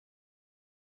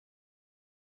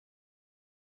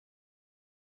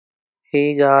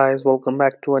Hey guys, welcome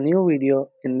back to a new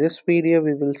video. In this video,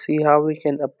 we will see how we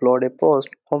can upload a post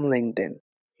on LinkedIn.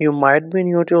 You might be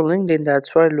new to LinkedIn,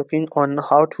 that's why looking on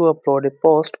how to upload a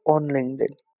post on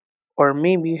LinkedIn. Or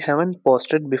maybe you haven't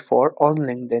posted before on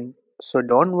LinkedIn. So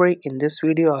don't worry, in this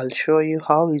video, I'll show you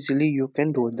how easily you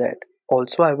can do that.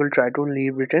 Also, I will try to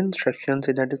leave written instructions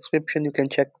in the description, you can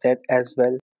check that as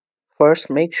well. First,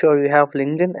 make sure you have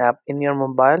LinkedIn app in your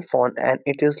mobile phone and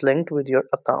it is linked with your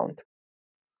account.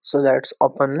 So let's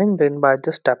open LinkedIn by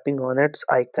just tapping on its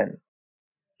icon.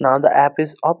 Now the app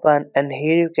is open and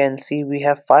here you can see we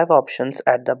have 5 options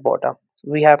at the bottom.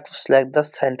 We have to select the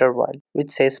center one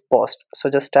which says post. So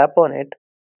just tap on it.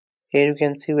 Here you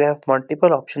can see we have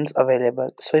multiple options available.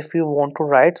 So if you want to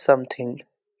write something,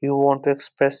 you want to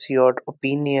express your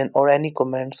opinion or any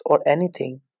comments or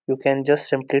anything, you can just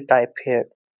simply type here.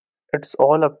 It's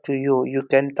all up to you. You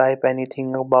can type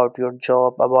anything about your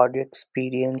job, about your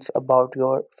experience, about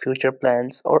your future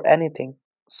plans, or anything.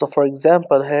 So, for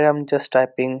example, here I'm just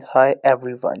typing hi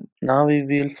everyone. Now we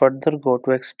will further go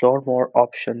to explore more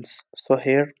options. So,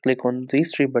 here click on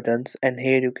these 3 buttons, and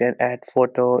here you can add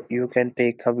photo, you can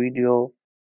take a video,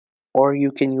 or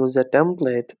you can use a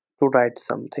template to write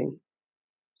something.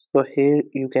 So here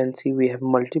you can see we have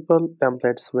multiple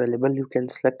templates available. You can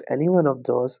select any one of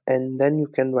those and then you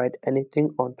can write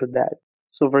anything onto that.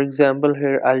 So for example,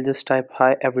 here I'll just type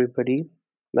hi everybody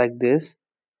like this.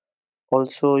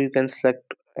 Also you can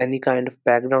select any kind of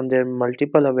background. There are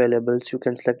multiple availables. You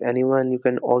can select anyone. You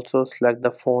can also select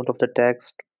the font of the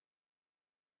text.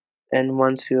 And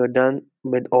once you are done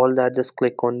with all that, just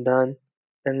click on done.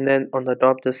 And then on the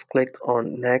top, just click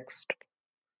on next.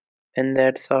 And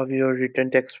that's how your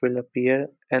written text will appear,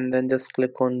 and then just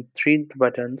click on 3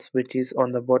 buttons which is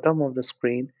on the bottom of the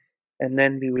screen, and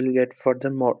then we will get further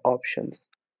more options.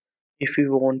 If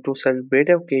you want to celebrate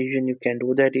occasion, you can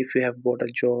do that. If you have got a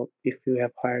job, if you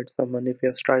have hired someone, if you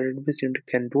have started a business, you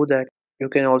can do that. You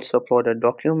can also upload a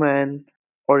document,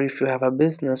 or if you have a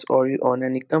business or you own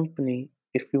any company,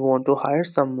 if you want to hire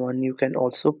someone, you can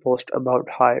also post about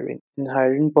hiring. In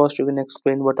hiring post, you can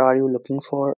explain what are you looking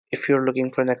for. If you're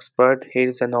looking for an expert, here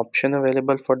is an option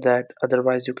available for that.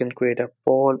 Otherwise, you can create a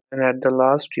poll, and at the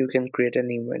last, you can create an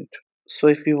event. So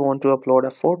if you want to upload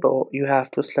a photo, you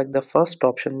have to select the first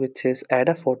option which says add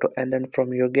a photo, and then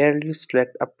from your gallery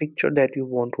select a picture that you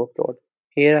want to upload.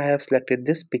 Here I have selected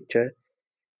this picture,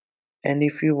 and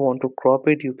if you want to crop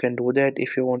it, you can do that.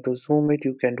 If you want to zoom it,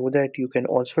 you can do that. You can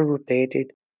also rotate it,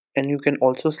 and you can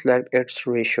also select its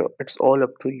ratio. It's all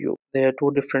up to you. There are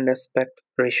 2 different aspect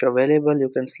ratio available. You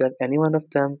can select any one of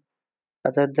them.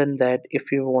 Other than that,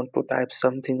 if you want to type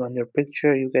something on your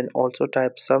picture, you can also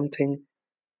type something,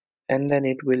 and then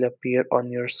it will appear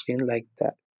on your screen like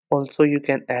that. Also, you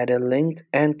can add a link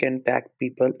and can tag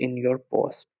people in your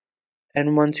post.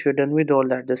 And once you're done with all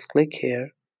that, just click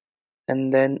here,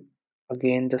 and then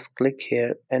again just click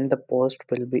here, and the post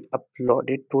will be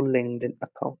uploaded to LinkedIn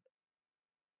account.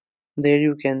 There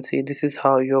you can see this is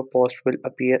how your post will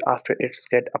appear after it's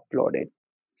get uploaded.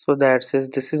 So that says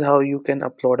this is how you can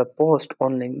upload a post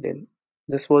on LinkedIn.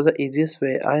 This was the easiest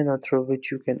way I know through which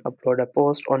you can upload a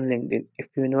post on LinkedIn. If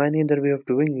you know any other way of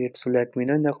doing it, so let me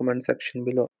know in the comment section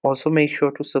below. Also make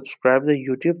sure to subscribe the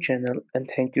YouTube channel, and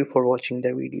thank you for watching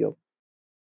the video.